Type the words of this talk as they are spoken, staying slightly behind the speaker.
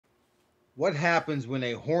What happens when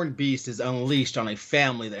a horned beast is unleashed on a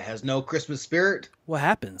family that has no Christmas spirit? What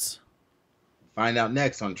happens? Find out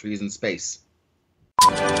next on Trees in Space.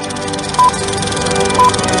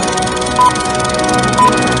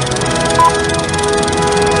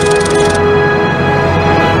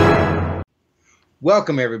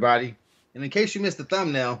 Welcome, everybody. And in case you missed the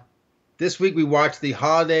thumbnail, this week we watched the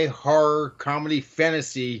holiday horror comedy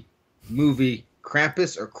fantasy movie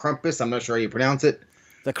Krampus or Crumpus. I'm not sure how you pronounce it.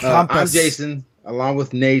 The Krampus. I'm Jason, along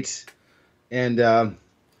with Nate, and we're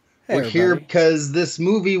everybody. here because this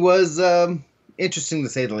movie was interesting to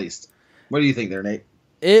say the least. What do you think there, Nate?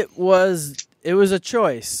 It was a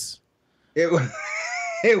choice. It was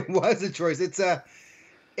it was a choice. It's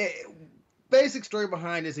basic story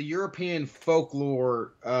behind is a European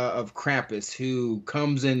folklore of Krampus who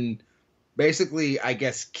comes and basically, I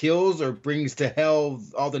guess, kills or brings to hell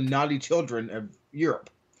all the naughty children of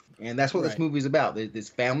Europe. And that's what this movie is about. This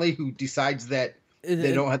family who decides that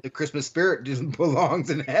they don't have the Christmas spirit, just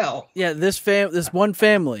belongs in hell. Yeah, this one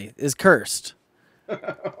family is cursed.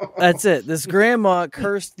 That's it. This grandma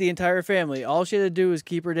cursed the entire family. All she had to do was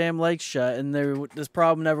keep her damn legs shut, and this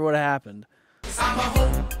problem never would have happened. I'm a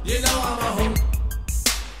hoe, you know I'm a hoe.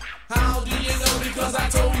 How do you know? Because I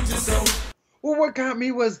told you so. Well, what got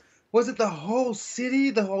me was it the whole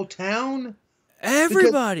city, the whole town?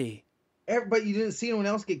 Everybody. But you didn't see anyone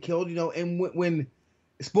else get killed, and when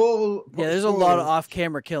spoil. Yeah, there's a lot of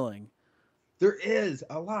off-camera killing. There is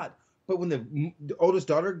a lot. But when the oldest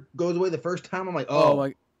daughter goes away the first time, I'm like,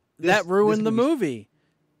 that ruined the movie.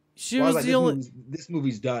 She was the only. This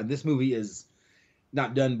movie's done. This movie is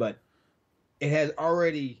not done, but it has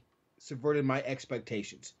already subverted my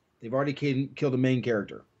expectations. They've already killed the main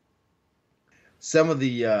character. Some of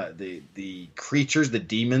the creatures, the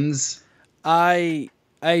demons.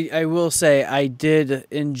 I will say I did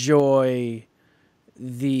enjoy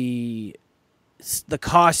the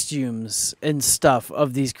costumes and stuff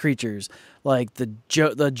of these creatures, like the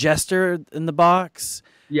jester in the box.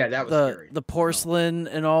 Yeah, that was scary. The porcelain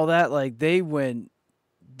and all that. Like they went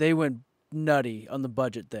nutty on the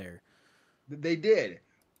budget there. They did,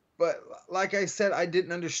 but like I said, I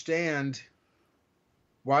didn't understand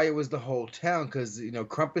why it was the whole town, because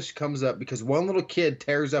Krampus comes up because one little kid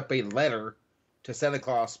tears up a letter to Santa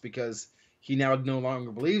Claus because he now no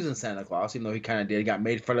longer believes in Santa Claus, even though he kind of did. He got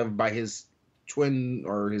made fun of by his twin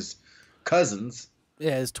or his cousins.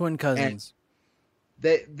 Yeah, his twin cousins.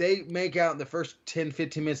 And they make out in the first 10,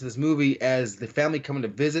 15 minutes of this movie as the family coming to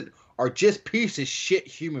visit are just piece of shit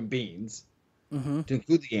human beings, to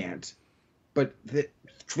include the aunt. But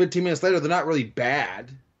 15 minutes later, they're not really bad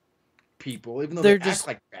people, even though they act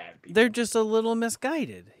like bad people. They're just a little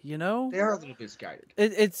misguided, They are a little misguided.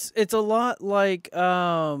 It's a lot like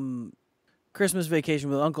Christmas Vacation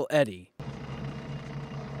with Uncle Eddie.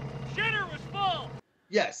 Shitter was full.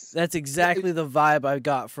 Yes. That's exactly the vibe I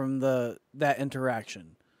got from that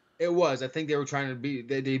interaction. It was. I think they were trying to be.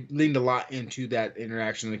 They leaned a lot into that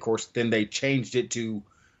interaction, and of course, then they changed it to,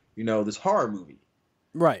 this horror movie,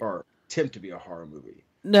 right? Or attempt to be a horror movie.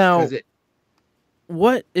 Now,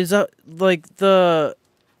 what is up? Like the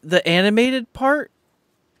animated part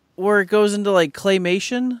where it goes into like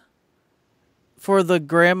claymation for the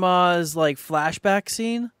grandma's like flashback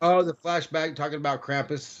scene. Oh, the flashback talking about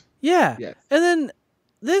Krampus. Yeah. Yes. And then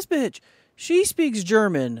this bitch, she speaks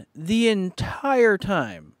German the entire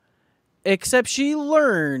time, except she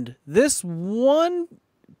learned this one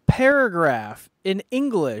paragraph in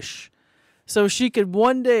English so she could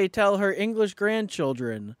one day tell her English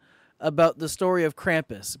grandchildren about the story of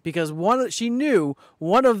Krampus, because she knew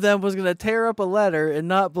one of them was going to tear up a letter and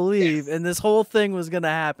not believe, and this whole thing was going to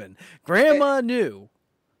happen. Grandma knew.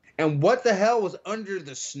 And what the hell was under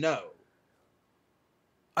the snow?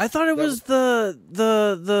 I thought it was the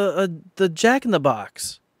Jack in the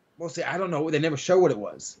Box. Well, see, I don't know. They never show what it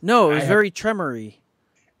was. No, it was very tremory.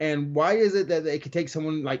 And why is it that it could take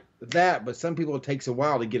someone like that, but some people it takes a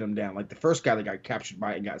while to get them down? Like the first guy that got captured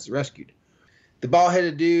by it and got rescued. The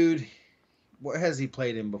bald-headed dude, what has he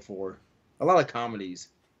played in before? A lot of comedies.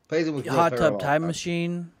 Plays him with Hot Tub Time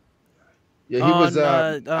Machine. Yeah, he was.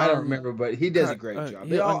 I don't remember, but he does a great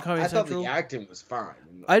job. I thought the acting was fine.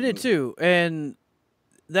 I did too, and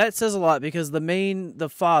that says a lot because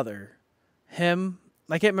the father, him,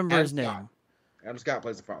 I can't remember his name. Adam Scott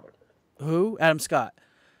plays the father. Who? Adam Scott.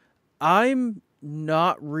 I'm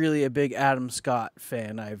not really a big Adam Scott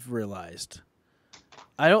fan, I've realized.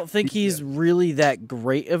 I don't think he's really that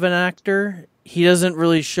great of an actor. He doesn't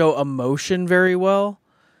really show emotion very well.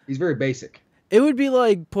 He's very basic. It would be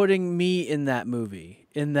like putting me in that movie,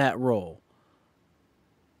 in that role.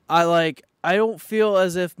 I I don't feel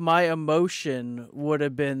as if my emotion would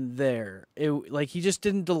have been there. Like he just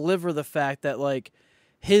didn't deliver the fact that like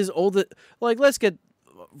his oldest, like let's get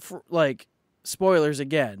like spoilers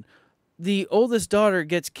again. The oldest daughter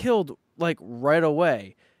gets killed like right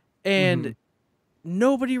away, and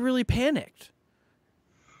nobody really panicked.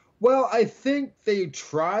 Well, I think they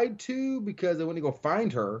tried to because they went to go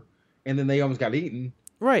find her, and then they almost got eaten.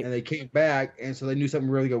 Right. And they came back, and so they knew something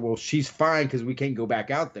really good. Well, she's fine because we can't go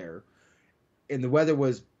back out there. And the weather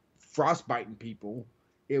was frostbiting people.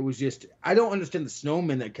 It was just, I don't understand the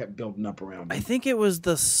snowmen that kept building up around them. I think it was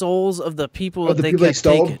the souls of the people that the they people kept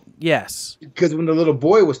they stole? taking. Yes. Because when the little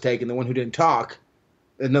boy was taken, the one who didn't talk,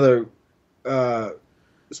 another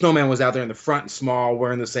snowman was out there in the front, small,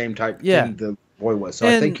 wearing the same type thing the boy was. So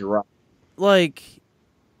I think you're right. Like,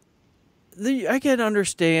 I can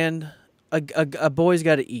understand a boy's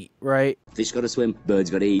got to eat, right? Fish got to swim, birds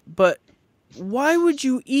got to eat. But why would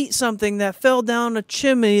you eat something that fell down a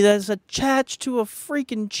chimney that's attached to a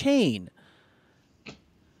freaking chain?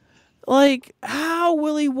 Like, how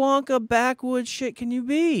Willy Wonka backwoods shit can you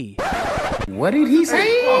be? What did he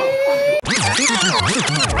say?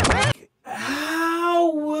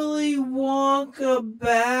 How Willy Wonka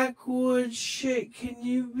backwoods shit can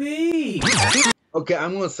you be? Okay,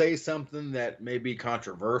 I'm going to say something that may be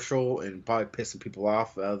controversial and probably pissing people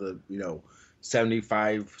off. The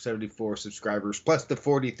 75, 74 subscribers plus the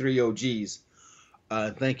 43 OGs.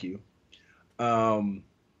 Thank you. I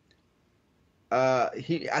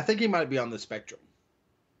think he might be on the spectrum,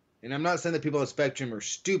 and I'm not saying that people on the spectrum are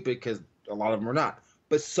stupid because a lot of them are not,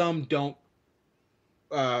 but some don't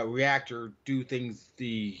react or do things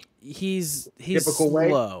the he's typical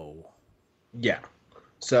slow. Way. Yeah.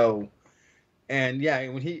 So. And yeah,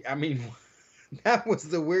 that was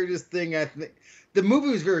the weirdest thing. I think the movie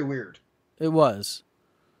was very weird. It was.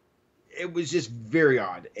 It was just very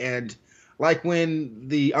odd. And like when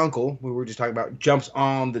the uncle we were just talking about jumps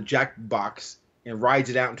on the jackbox and rides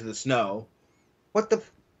it out into the snow. What the,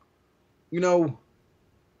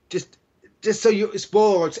 just so you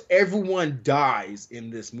spoilers, everyone dies in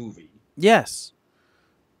this movie. Yes.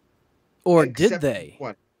 Or did they?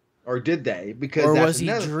 Or did they? Because or that's was he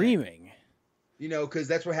dreaming? Thing. Because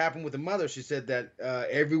that's what happened with the mother. She said that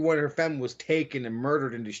everyone in her family was taken and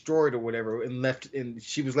murdered and destroyed or whatever, and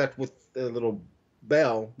she was left with a little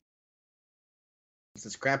bell.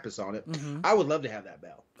 Since Krampus on it, I would love to have that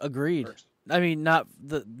bell. Agreed. First. I mean, not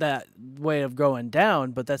that way of going down,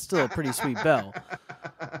 but that's still a pretty sweet bell.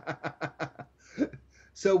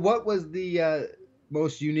 So, what was the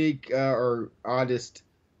most unique or oddest,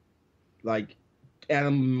 like,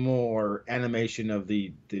 animal or animation of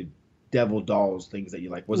the devil dolls things that you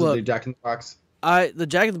like? Was it the Jack in the Box? The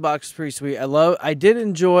Jack in the Box is pretty sweet. I did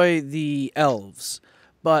enjoy the elves,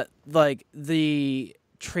 but like the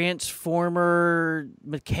Transformer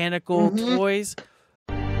mechanical toys.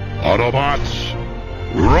 Autobots,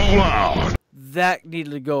 roll out. That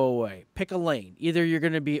needed to go away. Pick a lane. Either you're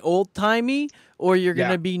going to be old timey or you're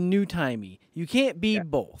going to be new timey. You can't be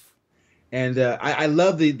both. And I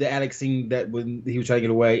love the attic scene that when he was trying to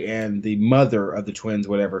get away and the mother of the twins,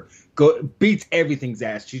 whatever, beats everything's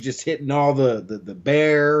ass. She's just hitting all the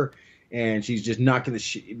bear, and she's just knocking the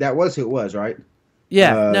shit. That was who it was, right?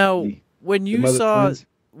 Yeah. Now, when you saw, twins?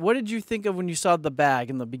 What did you think of when you saw the bag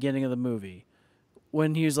in the beginning of the movie?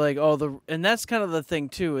 When he was like, and that's kind of the thing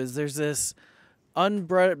too, is there's this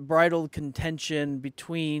unbridled contention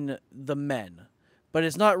between the men. But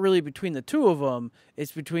it's not really between the two of them.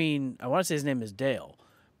 It's between, I want to say his name is Dale,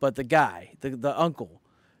 but the guy, the uncle,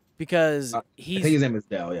 because I think his name is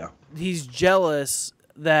Dale. Yeah, he's jealous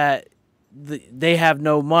that they have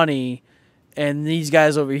no money, and these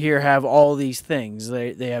guys over here have all these things.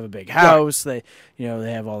 They have a big house. Right.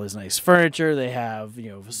 They have all this nice furniture. They have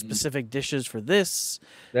specific dishes for this.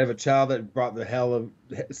 They have a child that brought the hell of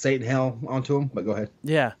Satan hell onto him. But go ahead.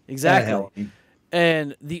 Yeah, exactly.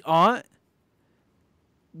 And the aunt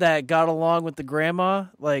that got along with the grandma,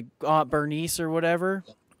 like Aunt Bernice or whatever.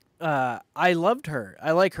 I loved her.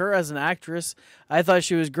 I like her as an actress. I thought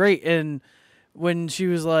she was great. And when she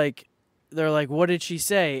was like, they're like, what did she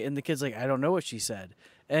say? And the kid's like, I don't know what she said.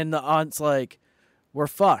 And the aunt's like, we're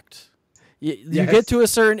fucked. You get to a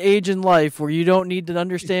certain age in life where you don't need to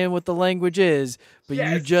understand what the language is, but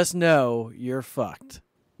you just know you're fucked.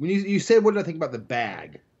 When you said, what did I think about the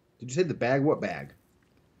bag? Did you say the bag? What bag?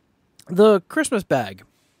 The Christmas bag.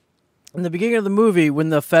 In the beginning of the movie, when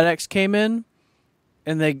the FedEx came in,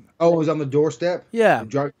 and it was on the doorstep? Yeah. They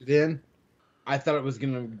dropped it in? I thought it was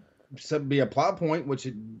going to be a plot point, which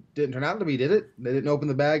it didn't turn out to be, did it? They didn't open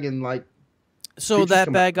the bag and, like... So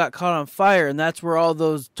that bag got caught on fire, and that's where all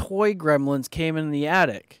those toy gremlins came in the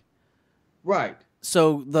attic. Right.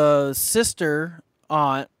 So the sister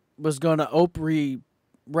aunt was going to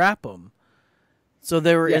wrap them. So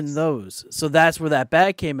they were in those. So that's where that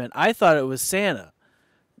bag came in. I thought it was Santa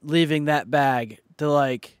leaving that bag to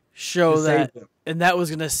like show To that, save them. and that was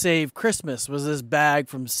going to save Christmas, was this bag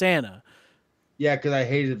from Santa. Yeah, because I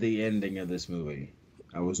hated the ending of this movie.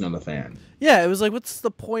 I was not a fan. Yeah, it was like, what's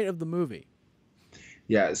the point of the movie?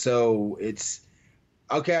 Yeah, so it's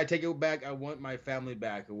okay. I take it back. I want my family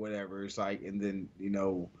back or whatever. It's like, and then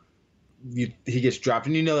he gets dropped,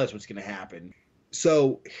 and that's what's going to happen.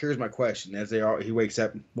 So here's my question: he wakes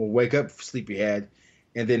up, wake up, sleepyhead,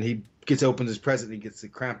 and then he opens his present, and he gets the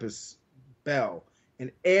Krampus bell,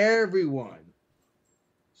 and everyone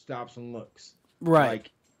stops and looks. Right.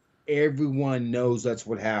 Like everyone knows that's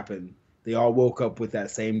what happened. They all woke up with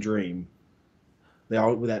that same dream.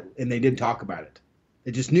 And they didn't talk about it.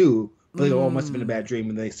 They just knew, but it must have been a bad dream.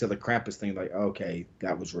 And they saw the Krampus thing, like, okay,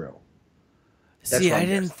 that was real. See, I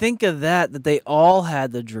didn't think of that they all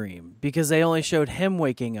had the dream because they only showed him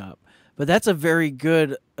waking up. But that's a very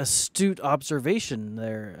good, astute observation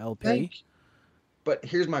there, LP. But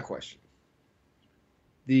here's my question.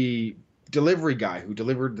 The delivery guy who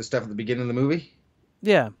delivered the stuff at the beginning of the movie?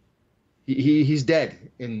 Yeah. He's dead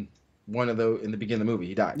in the beginning of the movie.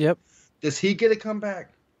 He died. Yep. Does he get a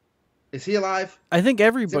comeback? Is he alive? I think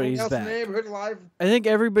everybody's Is anyone else back. in the neighborhood alive? I think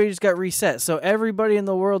everybody just got reset. So everybody in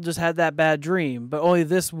the world just had that bad dream, but only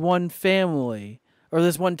this one family or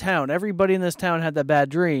this one town. Everybody in this town had that bad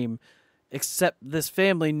dream, except this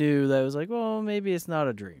family knew that it was like, well, maybe it's not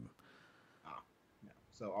a dream.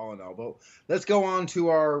 So all in all, but let's go on to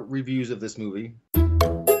our reviews of this movie.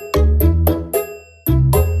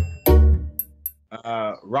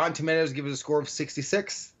 Rotten Tomatoes gives it a score of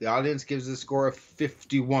 66. The audience gives it a score of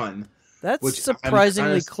 51. That's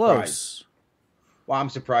surprisingly close. Well, I'm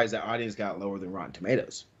surprised that audience got lower than Rotten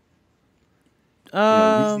Tomatoes.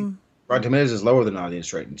 Um, Rotten Tomatoes is lower than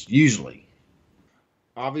audience ratings, usually.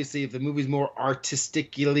 Obviously, if the movie's more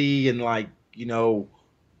artistically and like,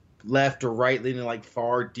 left or right leaning, like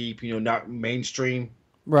far deep, not mainstream.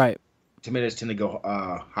 Right. Tomatoes tend to go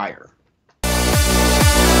higher.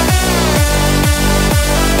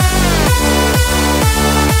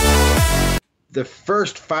 The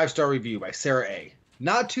first 5-star review by Sarah A.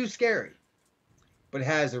 Not too scary, but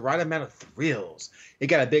has the right amount of thrills. It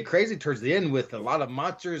got a bit crazy towards the end with a lot of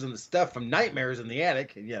monsters and the stuff from Nightmares in the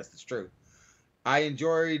Attic. And yes, that's true. I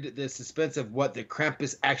enjoyed the suspense of what the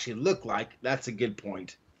Krampus actually looked like. That's a good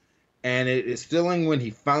point. And it is thrilling when he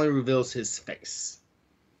finally reveals his face.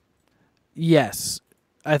 Yes.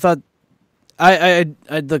 I thought I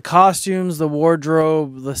the costumes, the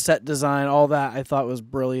wardrobe, the set design, all that I thought was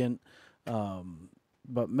brilliant.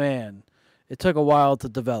 But man, it took a while to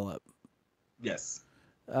develop. Yes.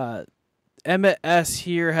 Emmett S.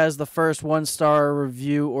 here has the first 1-star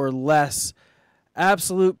review or less.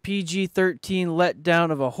 Absolute PG-13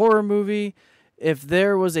 letdown of a horror movie. If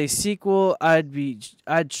there was a sequel,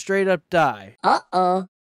 I'd straight up die. Uh-oh.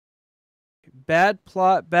 Bad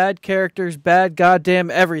plot, bad characters, bad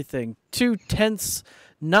goddamn everything. 0.2,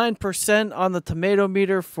 9% on the tomato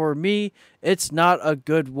meter for me. It's not a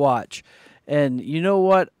good watch. And you know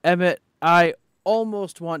what, Emmett? I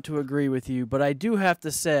almost want to agree with you, but I do have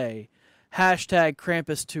to say,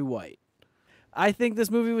 #Krampus too white. I think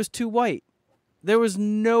this movie was too white. It was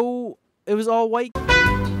all white.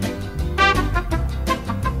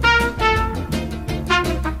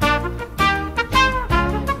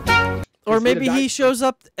 Or maybe he shows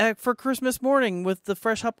up for Christmas morning with the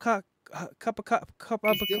fresh cup of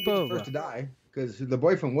the first to die, because the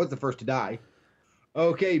boyfriend was the first to die.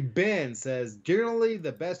 Okay, Ben says, generally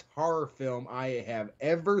the best horror film I have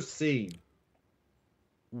ever seen.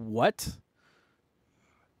 What?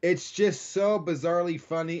 It's just so bizarrely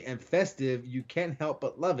funny and festive, you can't help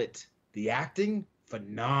but love it. The acting,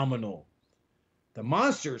 phenomenal. The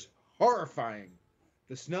monsters, horrifying.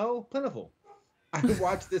 The snow, plentiful. I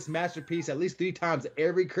watch this masterpiece at least 3 times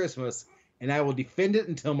every Christmas, and I will defend it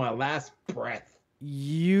until my last breath.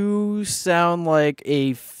 You sound like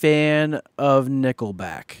a fan of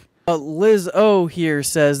Nickelback. Liz O here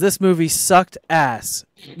says, this movie sucked ass.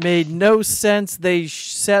 Made no sense. They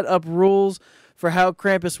set up rules for how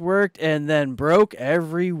Krampus worked and then broke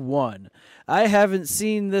every one. I haven't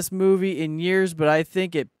seen this movie in years, but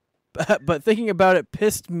thinking about it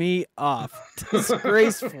pissed me off.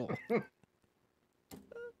 Disgraceful.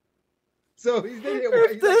 So he's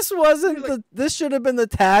this should have been the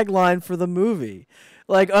tagline for the movie.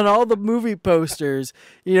 Like on all the movie posters,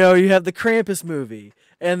 you have the Krampus movie,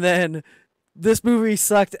 and then this movie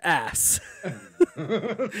sucked ass.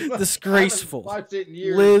 Disgraceful. Watched it in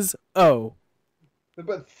years. Liz O.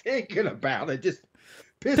 but thinking about it just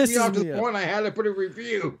pissed me off to the point I had to put a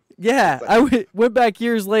review. Yeah, I went back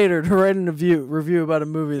years later to write a review about a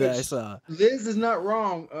movie that I saw. Liz is not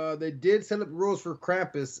wrong. They did set up rules for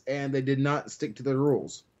Krampus, and they did not stick to the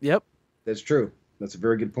rules. Yep. That's true. That's a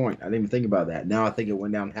very good point. I didn't even think about that. Now I think it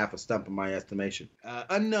went down half a stump in my estimation.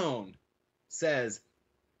 Unknown says,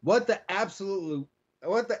 what the absolute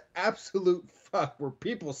fuck were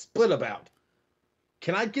people split about?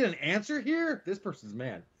 Can I get an answer here? This person's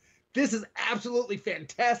mad. This is absolutely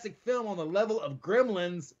fantastic film on the level of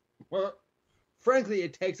Gremlins. Well, frankly,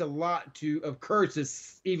 it takes a lot of courage to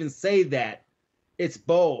even say that. It's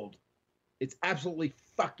bold. It's absolutely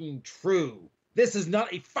fucking true. This is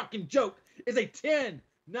not a fucking joke. It's a 10,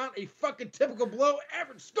 not a fucking typical below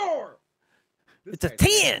average score. It's a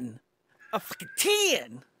 10. A fucking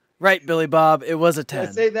 10. Right, Billy Bob. It was a 10. Did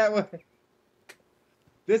I say it that way?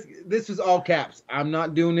 This was all caps. I'm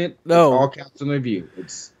not doing it. No. It's all caps in the review.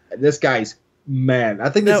 This guy's mad. I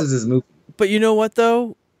think this is his movie. But you know what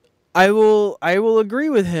though? I will agree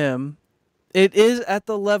with him. It is at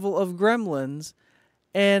the level of Gremlins,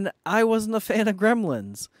 and I wasn't a fan of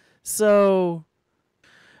Gremlins. So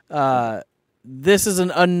this is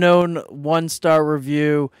an unknown 1-star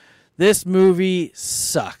review. This movie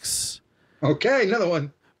sucks. Okay, another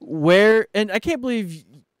one. And I can't believe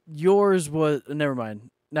yours was, never mind.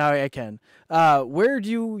 Now I can. Where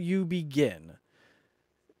do you begin?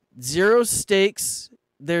 Zero stakes.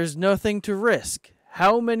 There's nothing to risk.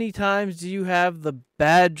 How many times do you have the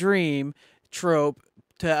bad dream trope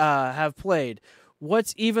to have played?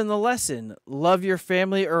 What's even the lesson? Love your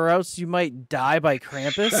family or else you might die by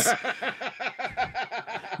Krampus?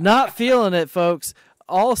 Not feeling it, folks.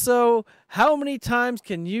 Also, how many times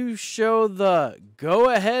can you show the go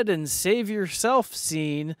ahead and save yourself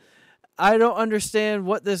scene? I don't understand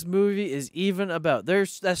what this movie is even about.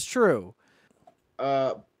 That's true.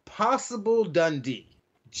 Possible Dundee.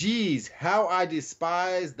 Geez, how I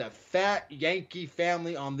despise the fat Yankee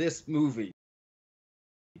family on this movie.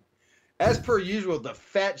 As per usual, the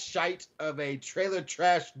fat shite of a trailer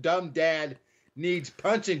trash dumb dad needs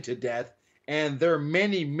punching to death, and their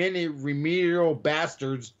many, many remedial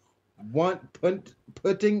bastards want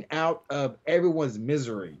putting out of everyone's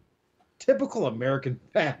misery. Typical American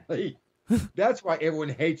family. That's why everyone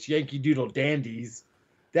hates Yankee Doodle dandies.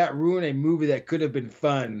 That ruined a movie that could have been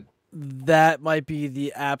fun. That might be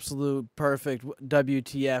the absolute perfect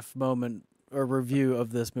WTF moment or review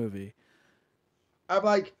of this movie. I'm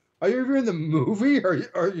like, are you reviewing the movie or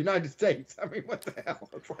United States? I mean, what the hell?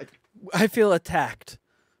 It's like, I feel attacked.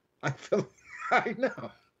 I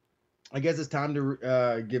know. I guess it's time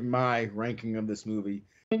to give my ranking of this movie.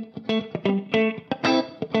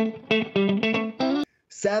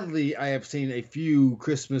 Sadly, I have seen a few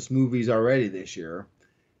Christmas movies already this year,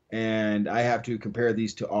 and I have to compare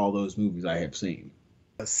these to all those movies I have seen.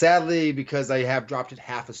 Sadly, because I have dropped it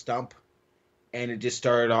half a stump, and it just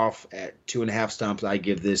started off at 2.5 stumps, I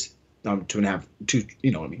give this 2.5.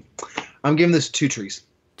 You know what I mean? I'm giving this 2 trees.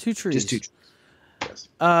 2 trees. Just 2 trees. Yes.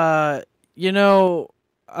 You know,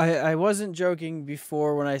 I wasn't joking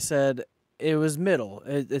before when I said it was middle.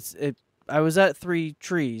 I was at 3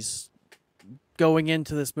 trees going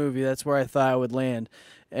into this movie. That's where I thought I would land,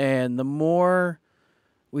 and the more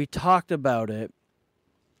we talked about it,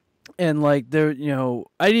 and like there, you know,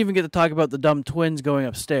 I didn't even get to talk about the dumb twins going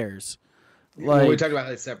upstairs. Like, we talked about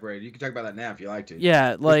that separated. You can talk about that now if you like to.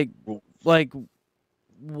 Yeah, like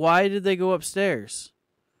why did they go upstairs?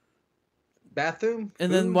 Bathroom?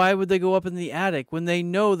 And then why would they go up in the attic when they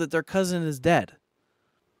know that their cousin is dead?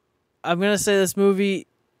 I'm gonna say this movie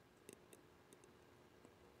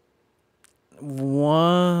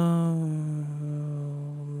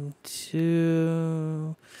 1,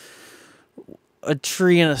 2, a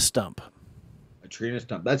tree and a stump. A tree and a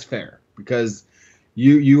stump. That's fair because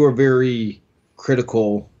you are very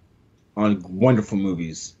critical on wonderful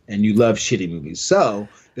movies and you love shitty movies. So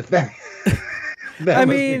the fact I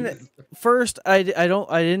mean, first I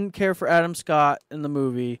didn't care for Adam Scott in the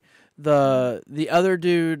movie. The other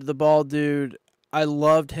dude, the bald dude, I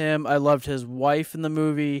loved him. I loved his wife in the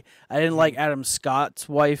movie. I didn't like Adam Scott's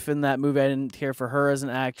wife in that movie. I didn't care for her as an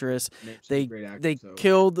actress. They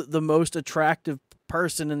killed the most attractive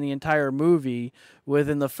person in the entire movie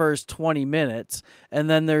within the first 20 minutes. And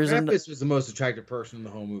then there's Krampus was the most attractive person in the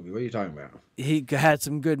whole movie. What are you talking about? He had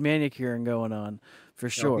some good manicuring going on, for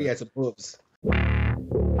sure. He had some boobs.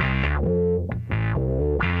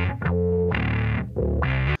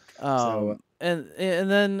 And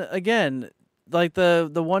then again, like the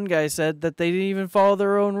one guy said that they didn't even follow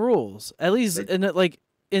their own rules. At least in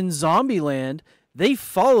Zombieland, they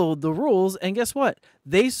followed the rules, and guess what?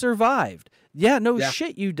 They survived. Yeah, no Yeah.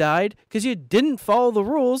 shit, you died because you didn't follow the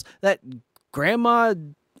rules that Grandma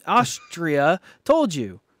Austria told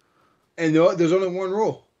you. And there's only one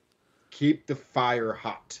rule: keep the fire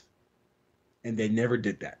hot. And they never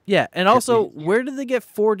did that. Yeah, and also, where did they get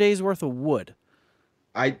 4 days worth of wood?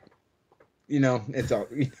 It's all.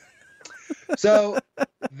 So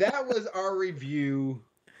that was our review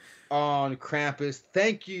on Krampus.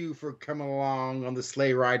 Thank you for coming along on the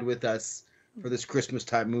sleigh ride with us for this Christmas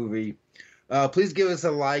type movie. Please give us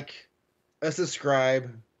a like, a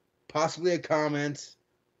subscribe, possibly a comment,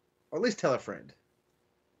 or at least tell a friend.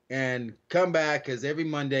 And come back, because every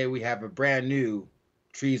Monday we have a brand new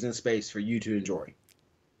Trees in Space for you to enjoy.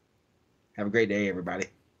 Have a great day, everybody.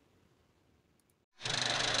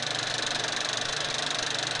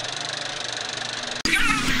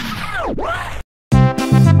 What?